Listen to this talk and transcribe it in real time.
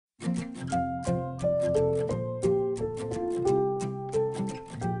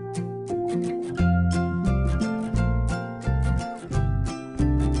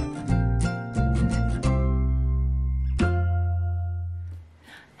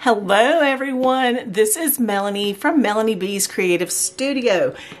Hello everyone, this is Melanie from Melanie B's Creative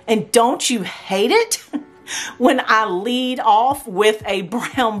Studio. And don't you hate it when I lead off with a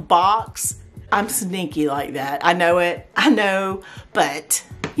brown box? I'm sneaky like that. I know it, I know, but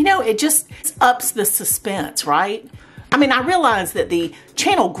you know, it just ups the suspense, right? I mean, I realize that the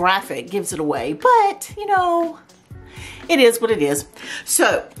channel graphic gives it away, but you know, it is what it is.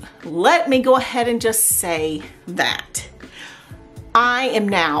 So let me go ahead and just say that I am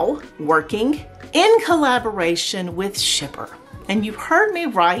now working in collaboration with Schipper. And you heard me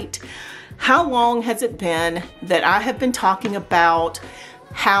right. How long has it been that I have been talking about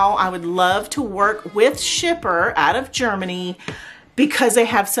how I would love to work with Schipper out of Germany because they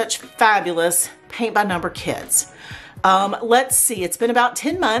have such fabulous paint by number kits. Let's see, it's been about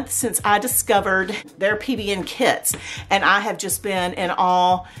 10 months since I discovered their PBN kits, and I have just been in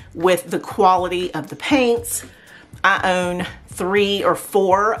awe with the quality of the paints. I own 3 or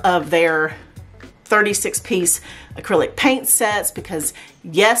 4 of their 36-piece acrylic paint sets because,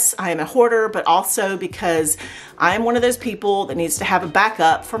 yes, I am a hoarder, but also because I am one of those people that needs to have a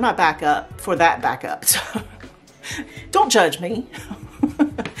backup for my backup for that backup. So don't judge me.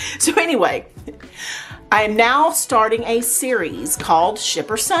 So anyway, I am now starting a series called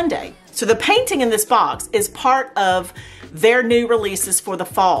Schipper Sunday. So the painting in this box is part of their new releases for the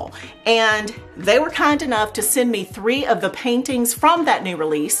fall. And they were kind enough to send me 3 of the paintings from that new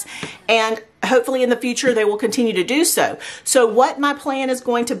release. And hopefully in the future, they will continue to do so. So what my plan is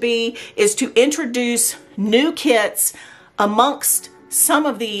going to be is to introduce new kits amongst some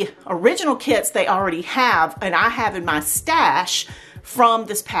of the original kits they already have and I have in my stash from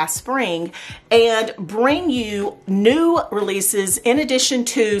this past spring, and bring you new releases in addition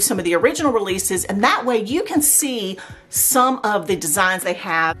to some of the original releases, and that way you can see some of the designs they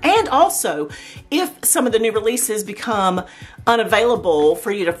have. And also, if some of the new releases become unavailable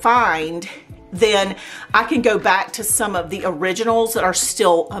for you to find, then I can go back to some of the originals that are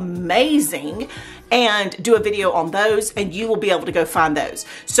still amazing and do a video on those, and you will be able to go find those.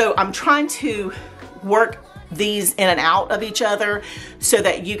 So I'm trying to work these in and out of each other so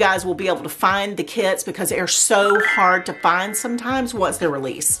that you guys will be able to find the kits because they are so hard to find sometimes once they're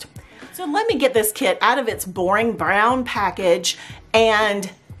released. So let me get this kit out of its boring brown package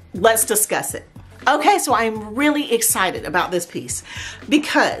and let's discuss it. Okay, so I'm really excited about this piece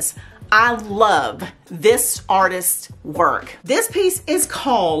because I love this artist's work. This piece is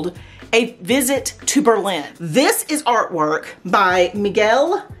called A Visit to Berlin. This is artwork by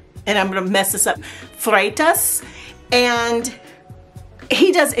Miguel, and I'm gonna mess this up, Freitas, and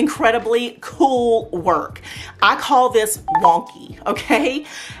he does incredibly cool work. I call this wonky, okay?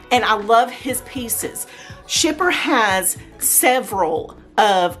 And I love his pieces. Schipper has several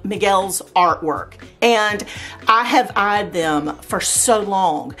of Miguel's artwork, and I have eyed them for so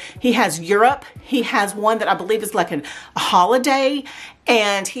long. He has Europe, he has one that I believe is like a holiday,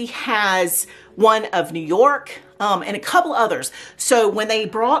 and he has one of New York, and a couple others. So when they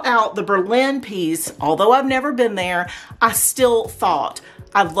brought out the Berlin piece, although I've never been there, I still thought,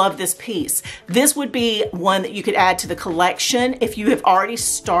 I love this piece. This would be one that you could add to the collection if you have already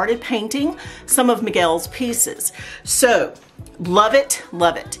started painting some of Miguel's pieces. So love it,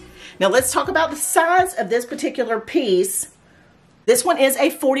 love it. Now let's talk about the size of this particular piece. This one is a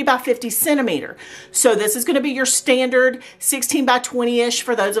 40 by 50 centimeter. So this is gonna be your standard 16 by 20-ish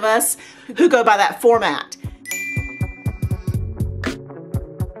for those of us who go by that format.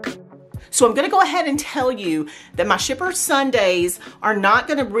 So I'm gonna go ahead and tell you that my Schipper Sundays are not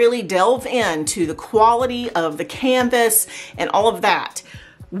gonna really delve into the quality of the canvas and all of that.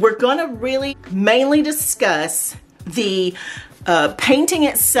 We're gonna really mainly discuss the painting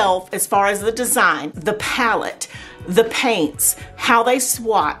itself as far as the design, the palette, the paints, how they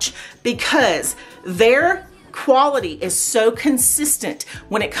swatch, because their quality is so consistent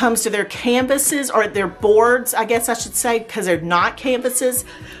when it comes to their canvases, or their boards, I guess I should say, because they're not canvases,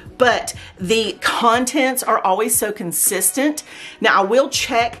 but the contents are always so consistent. Now I will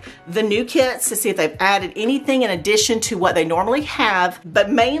check the new kits to see if they've added anything in addition to what they normally have,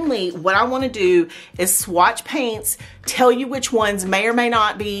 but mainly what I want to do is swatch paints, tell you which ones may or may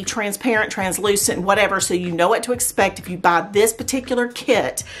not be transparent, translucent, whatever, so you know what to expect if you buy this particular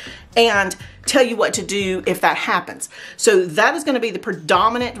kit, and tell you what to do if that happens. So that is going to be the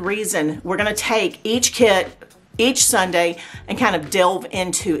predominant reason we're going to take each kit each Sunday and kind of delve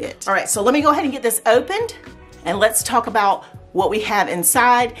into it. All right, so let me go ahead and get this opened and let's talk about what we have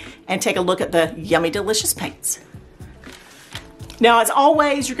inside and take a look at the yummy, delicious paints. Now, as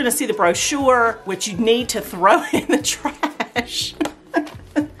always, you're gonna see the brochure, which you need to throw in the trash.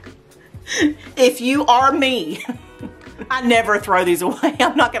 If you are me. I never throw these away,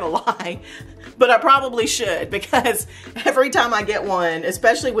 I'm not gonna lie. But I probably should, because every time I get one,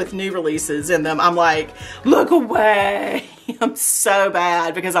 especially with new releases in them, I'm like, look away. I'm so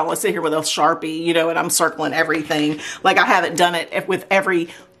bad because I want to sit here with a Sharpie, you know, and I'm circling everything. Like I haven't done it with every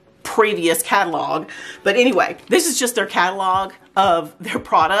previous catalog. But anyway, this is just their catalog of their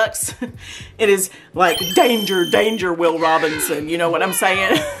products. It is like danger, danger, Will Robinson. You know what I'm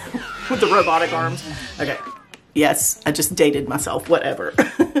saying? With the robotic arms. Okay. Yes, I just dated myself, whatever.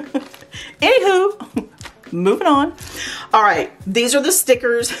 Anywho, moving on. All right, these are the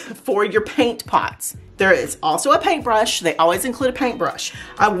stickers for your paint pots. There is also a paintbrush. They always include a paintbrush.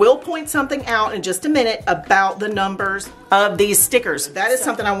 I will point something out in just a minute about the numbers of these stickers. That is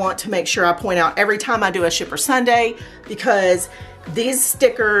something I want to make sure I point out every time I do a Schipper Sunday, because these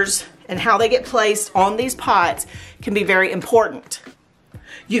stickers and how they get placed on these pots can be very important.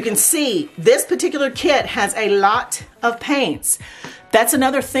 You can see this particular kit has a lot of paints. That's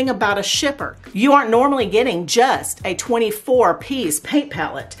another thing about a Schipper. You aren't normally getting just a 24-piece paint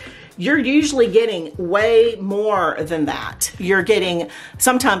palette. You're usually getting way more than that. You're getting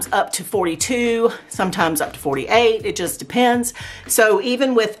sometimes up to 42, sometimes up to 48. It just depends. So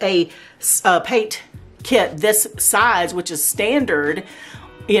even with a paint kit this size, which is standard,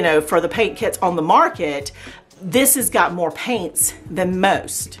 you know, for the paint kits on the market, this has got more paints than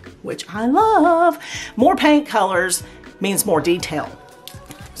most, which I love. More paint colors means more detail.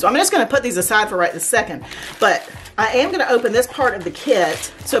 So I'm just gonna put these aside for right this second, but I am gonna open this part of the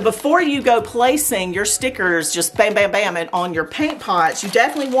kit. So before you go placing your stickers, just bam, bam, bam, and on your paint pots, you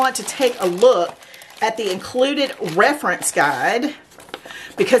definitely want to take a look at the included reference guide,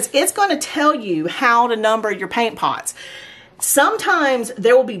 because it's gonna tell you how to number your paint pots. Sometimes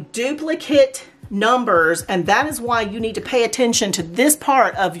there will be duplicate numbers, and that is why you need to pay attention to this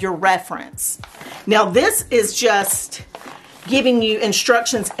part of your reference. Now this is just giving you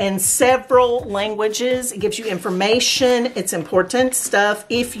instructions in several languages. It gives you information. It's important stuff.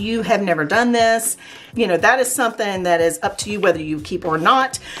 If you have never done this, you know, that is something that is up to you whether you keep or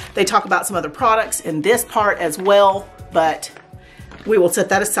not. They talk about some other products in this part as well, but we will set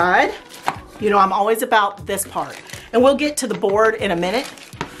that aside. You know, I'm always about this part, and we'll get to the board in a minute.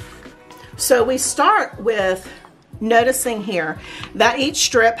 So we start with noticing here that each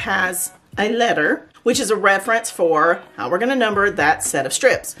strip has a letter, which is a reference for how we're gonna number that set of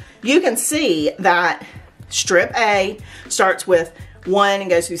strips. You can see that strip A starts with 1 and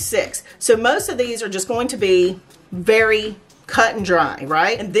goes through 6. So most of these are just going to be very cut and dry,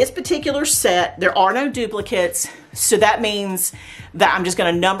 right? In this particular set, there are no duplicates, so that means that I'm just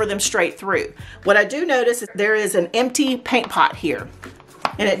gonna number them straight through. What I do notice is there is an empty paint pot here.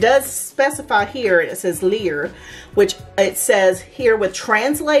 And it does specify here, it says Leer, which it says here with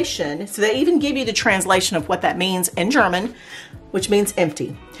translation. So they even give you the translation of what that means in German, which means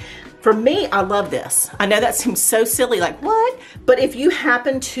empty. For me, I love this. I know that seems so silly, like what? But if you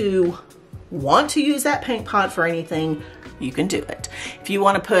happen to want to use that paint pot for anything, you can do it. If you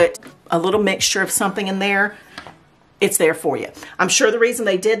want to put a little mixture of something in there, it's there for you. I'm sure the reason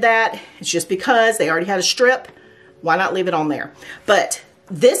they did that is just because they already had a strip. Why not leave it on there? But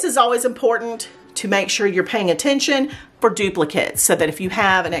this is always important to make sure you're paying attention for duplicates, so that if you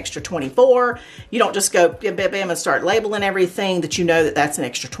have an extra 24, you don't just go bam, bam, bam and start labeling everything, that you know that that's an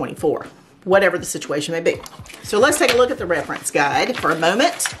extra 24, whatever the situation may be. So let's take a look at the reference guide for a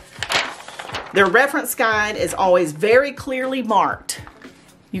moment. Their reference guide is always very clearly marked.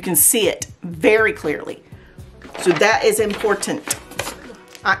 You can see it very clearly. So that is important.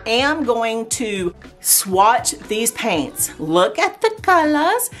 I am going to swatch these paints. Look at the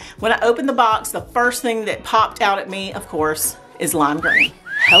colors. When I opened the box, the first thing that popped out at me, of course, is lime green.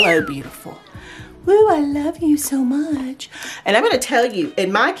 Hello, beautiful. Woo, I love you so much. And I'm gonna tell you,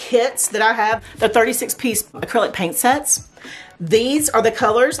 in my kits that I have, the 36-piece acrylic paint sets, these are the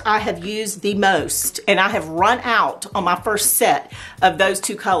colors I have used the most, and I have run out on my first set of those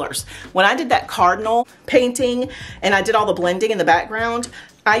two colors. When I did that cardinal painting and I did all the blending in the background,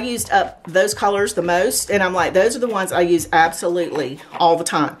 I used up those colors the most, and I'm like, those are the ones I use absolutely all the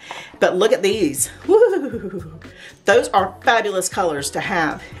time. But look at these. Woo! Those are fabulous colors to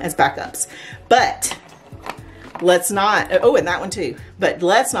have as backups. But let's not, oh, and that one too, but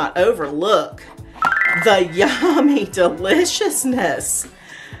let's not overlook the yummy deliciousness.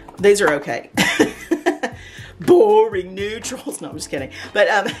 These are okay. Boring neutrals. No, I'm just kidding. But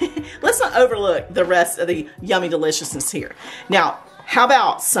let's not overlook the rest of the yummy deliciousness here. Now, how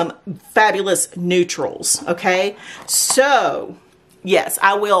about some fabulous neutrals, okay? So, yes,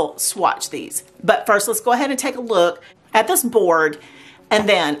 I will swatch these. But first, let's go ahead and take a look at this board, and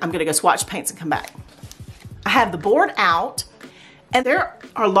then I'm gonna go swatch paints and come back. I have the board out, and there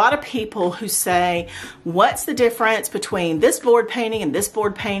are a lot of people who say, what's the difference between this board painting and this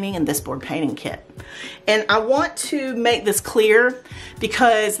board painting and this board painting kit? And I want to make this clear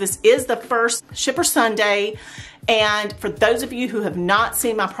because this is the first Schipper Sunday. And for those of you who have not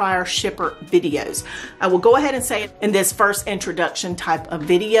seen my prior Schipper videos, I will go ahead and say it in this first introduction type of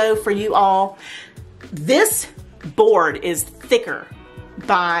video for you all. This board is thicker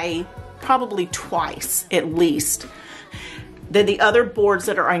by probably twice at least than the other boards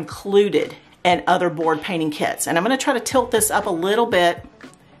that are included in other board painting kits. And I'm going to try to tilt this up a little bit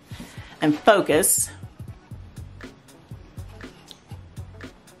and focus.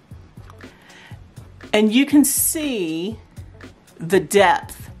 And you can see the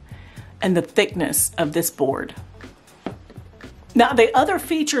depth and the thickness of this board. Now, the other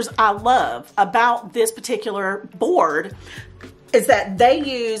features I love about this particular board is that they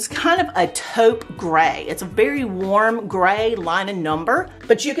use kind of a taupe gray. It's a very warm gray line and number,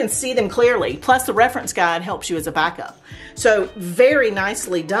 but you can see them clearly. Plus the reference guide helps you as a backup. So very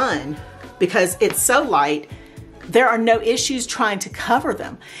nicely done because it's so light. There are no issues trying to cover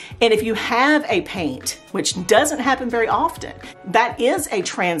them. And if you have a paint, which doesn't happen very often, that is a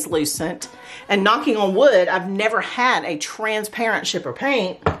translucent, and knocking on wood, I've never had a transparent Schipper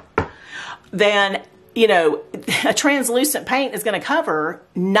paint, then, you know, a translucent paint is going to cover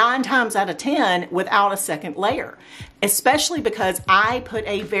 9 times out of 10 without a second layer, especially because I put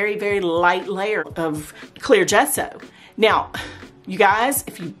a very, very light layer of clear gesso. Now, you guys,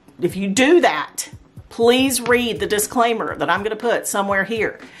 if you do that, please read the disclaimer that I'm going to put somewhere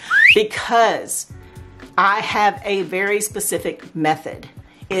here because I have a very specific method.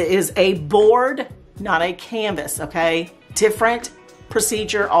 It is a board, not a canvas, okay? Different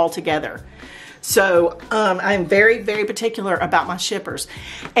procedure altogether. So I'm very, very particular about my shippers.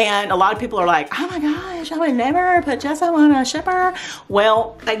 And a lot of people are like, oh my gosh, I would never put gesso on a shipper.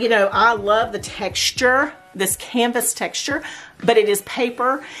 Well, you know, I love the texture, this canvas texture, but it is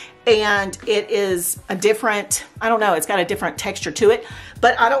paper and it is a different, I don't know, it's got a different texture to it,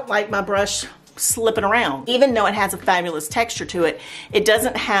 but I don't like my brush slipping around. Even though it has a fabulous texture to it, it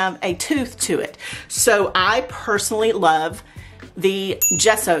doesn't have a tooth to it. So I personally love the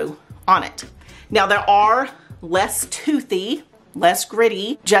gesso on it. Now there are less toothy, less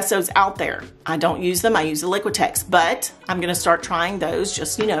gritty gessos out there. I don't use them, I use the Liquitex, but I'm gonna start trying those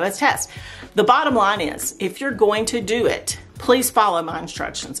just, you know, as tests. The bottom line is, if you're going to do it, please follow my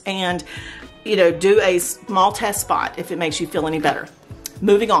instructions and, you know, do a small test spot if it makes you feel any better.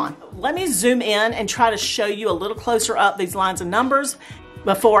 Moving on. Let me zoom in and try to show you a little closer up these lines and numbers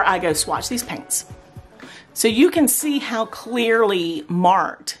before I go swatch these paints. So you can see how clearly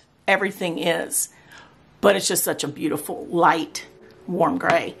marked everything is, but it's just such a beautiful, light, warm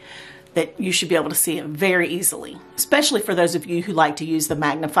gray that you should be able to see it very easily, especially for those of you who like to use the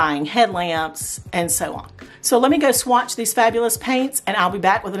magnifying headlamps and so on. So let me go swatch these fabulous paints and I'll be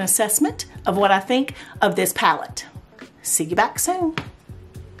back with an assessment of what I think of this palette. See you back soon.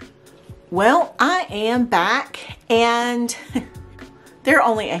 Well, I am back and there are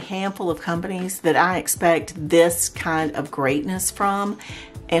only a handful of companies that I expect this kind of greatness from,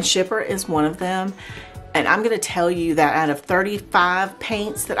 and Schipper is one of them. And I'm going to tell you that out of 35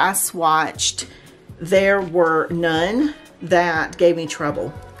 paints that I swatched, there were none that gave me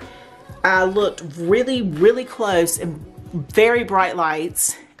trouble. I looked really, really close in very bright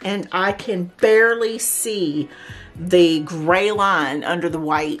lights, and I can barely see the gray line under the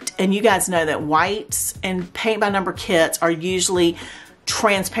white. And you guys know that whites and paint by number kits are usually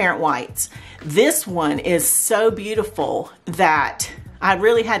transparent whites. This one is so beautiful that I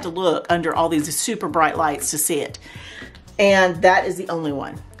really had to look under all these super bright lights to see it. And that is the only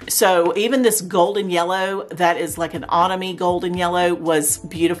one. So even this golden yellow, that is like an autumny golden yellow, was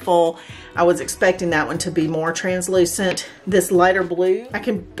beautiful. I was expecting that one to be more translucent. This lighter blue, I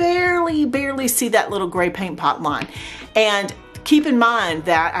can barely see that little gray paint pot line. And keep in mind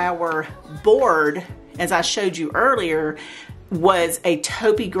that our board, as I showed you earlier, was a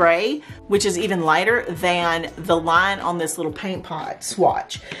taupey gray, which is even lighter than the line on this little paint pot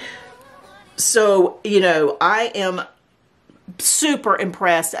swatch. So, you know, I am super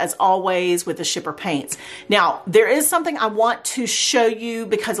impressed as always with the Schipper paints. Now, there is something I want to show you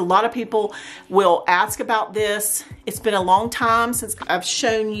because a lot of people will ask about this. It's been a long time since I've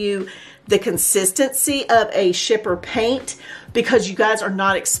shown you the consistency of a Schipper paint because you guys are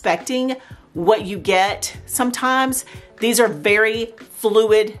not expecting what you get sometimes. These are very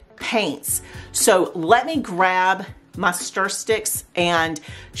fluid paints. So let me grab my stir sticks and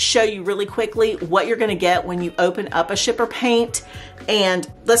show you really quickly what you're gonna get when you open up a Schipper paint, and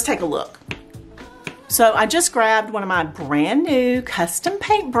let's take a look. So I just grabbed one of my brand new custom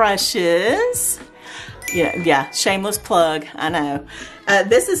paint brushes. Yeah, shameless plug, I know.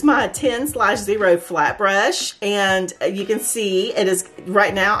 This is my 10/0 flat brush, and you can see it is,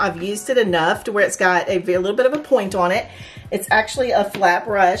 right now I've used it enough to where it's got a little bit of a point on it. It's actually a flat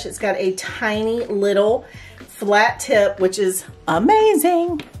brush. It's got a tiny little flat tip, which is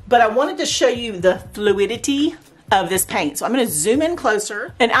amazing. But I wanted to show you the fluidity of this paint. So I'm going to zoom in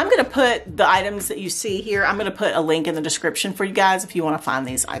closer, and I'm going to put the items that you see here. I'm going to put a link in the description for you guys if you want to find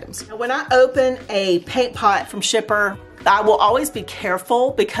these items. Now, when I open a paint pot from Schipper, I will always be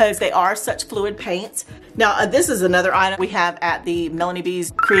careful because they are such fluid paints. Now, this is another item we have at the Melanie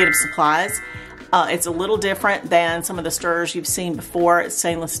B's Creative Supplies. It's a little different than some of the stirrers you've seen before. It's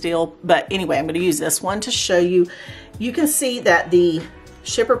stainless steel, but anyway, I'm going to use this one to show you. You can see that the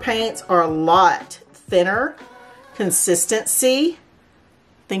Schipper paints are a lot thinner consistency.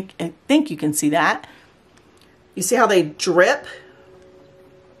 I think you can see that. You see how they drip?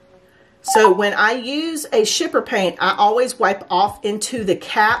 So when I use a Schipper paint, I always wipe off into the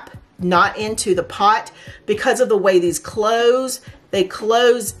cap, not into the pot, because of the way these close. They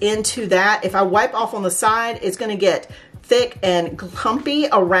close into that. If I wipe off on the side, it's going to get thick and clumpy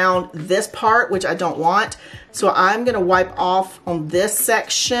around this part, which I don't want. So I'm going to wipe off on this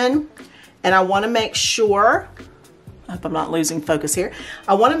section, and I want to make sure, I hope I'm not losing focus here.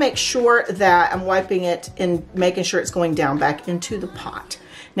 I want to make sure that I'm wiping it and making sure it's going down back into the pot.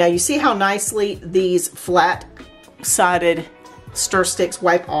 Now you see how nicely these flat-sided stir sticks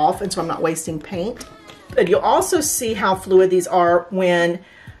wipe off, and so I'm not wasting paint. But you'll also see how fluid these are when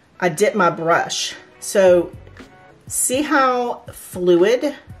I dip my brush. So see how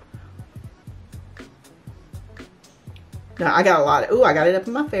fluid? Now I got a lot of, ooh, I got it up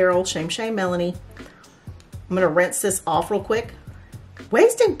in my ferrule. Shame, shame, Melanie. I'm gonna rinse this off real quick.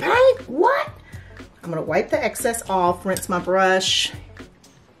 Wasting paint, what? I'm gonna wipe the excess off, rinse my brush,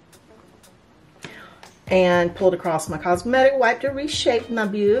 and pull it across my cosmetic wipe to reshape my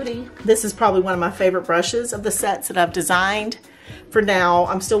beauty. This is probably one of my favorite brushes of the sets that I've designed. For now,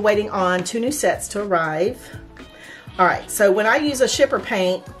 I'm still waiting on 2 new sets to arrive. All right, so when I use a Schipper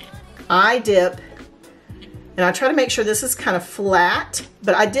paint, I dip, and I try to make sure this is kind of flat,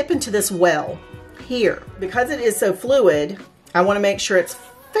 but I dip into this well here. Because it is so fluid, I want to make sure it's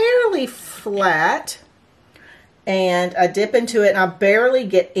fairly flat, and I dip into it, and I barely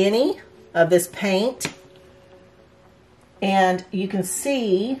get any of this paint. And you can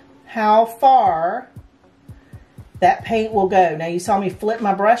see how far that paint will go. Now you saw me flip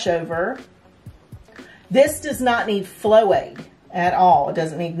my brush over. This does not need flow aid at all. It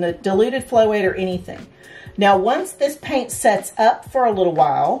doesn't need diluted flow aid or anything. Now once this paint sets up for a little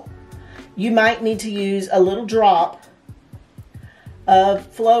while, you might need to use a little drop of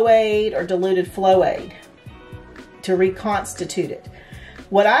flow aid or diluted flow aid to reconstitute it.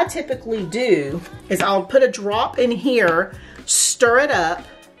 What I typically do is I'll put a drop in here, stir it up,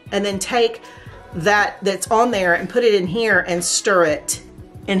 and then take that's on there and put it in here and stir it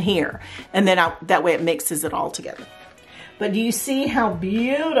in here. And then that way it mixes it all together. But do you see how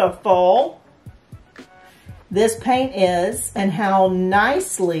beautiful this paint is and how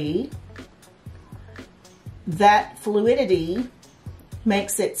nicely that fluidity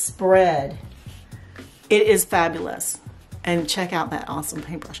makes it spread? It is fabulous. And check out that awesome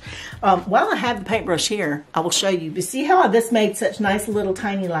paintbrush. While I have the paintbrush here, I will show you. You see how this made such nice little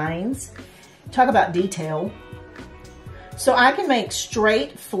tiny lines? Talk about detail. So I can make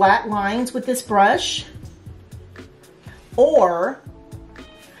straight, flat lines with this brush, or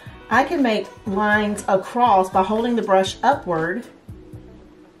I can make lines across by holding the brush upward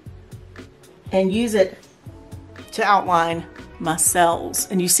and use it to outline my cells.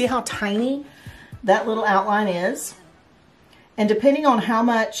 And you see how tiny that little outline is? And depending on how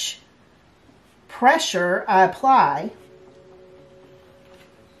much pressure I apply,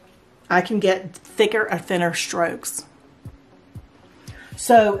 I can get thicker or thinner strokes.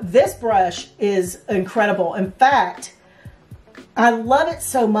 So this brush is incredible. In fact, I love it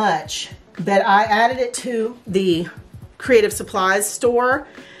so much that I added it to the Creative Supplies store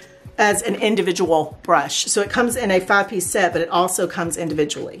as an individual brush. So it comes in a 5-piece set, but it also comes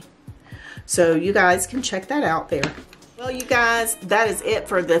individually. So you guys can check that out there. Well, you guys, that is it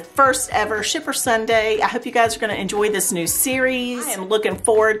for the first ever Schipper Sunday. I hope you guys are going to enjoy this new series. I am looking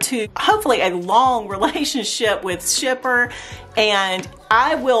forward to hopefully a long relationship with Schipper, and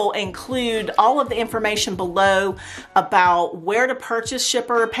I will include all of the information below about where to purchase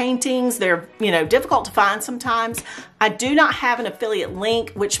Schipper paintings. They're, difficult to find sometimes. I do not have an affiliate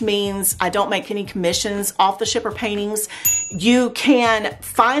link, which means I don't make any commissions off the Schipper paintings. You can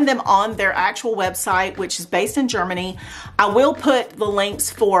find them on their actual website, which is based in Germany. I will put the links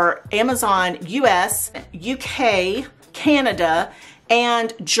for Amazon US, UK, Canada,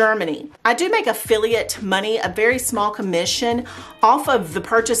 and Germany. I do make affiliate money, a very small commission off of the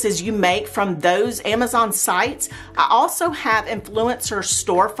purchases you make from those Amazon sites. I also have influencer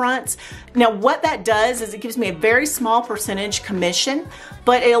storefronts. Now what that does is it gives me a very small percentage commission,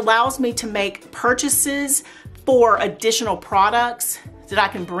 but it allows me to make purchases for additional products that I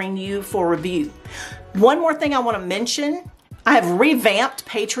can bring you for review. One more thing I want to mention, I have revamped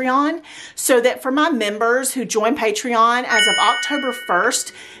Patreon so that for my members who join Patreon as of October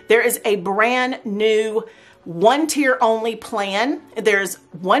 1st, there is a brand new one tier only plan. There's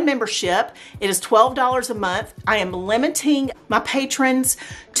one membership. It is $12 a month. I am limiting my patrons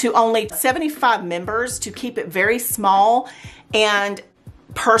to only 75 members to keep it very small and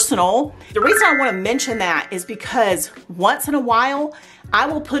personal. The reason I want to mention that is because once in a while, I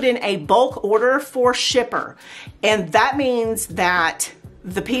will put in a bulk order for Schipper. And that means that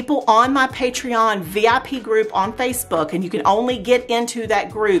the people on my Patreon VIP group on Facebook, and you can only get into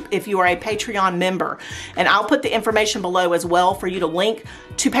that group if you are a Patreon member. And I'll put the information below as well for you to link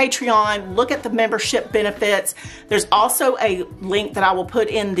to Patreon, look at the membership benefits. There's also a link that I will put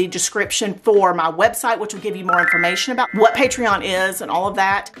in the description for my website, which will give you more information about what Patreon is and all of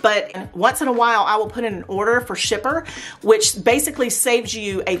that. But once in a while, I will put in an order for Schipper, which basically saves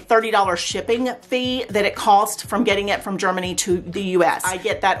you a $30 shipping fee that it costs from getting it from Germany to the US. I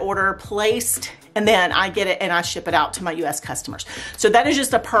get that order placed and then I get it and I ship it out to my US customers. So that is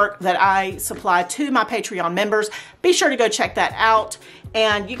just a perk that I supply to my Patreon members. Be sure to go check that out.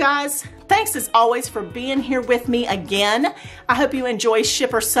 And you guys, thanks as always for being here with me again. I hope you enjoy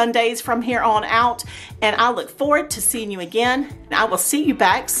Schipper Sundays from here on out, and I look forward to seeing you again, and I will see you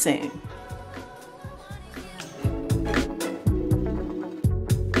back soon.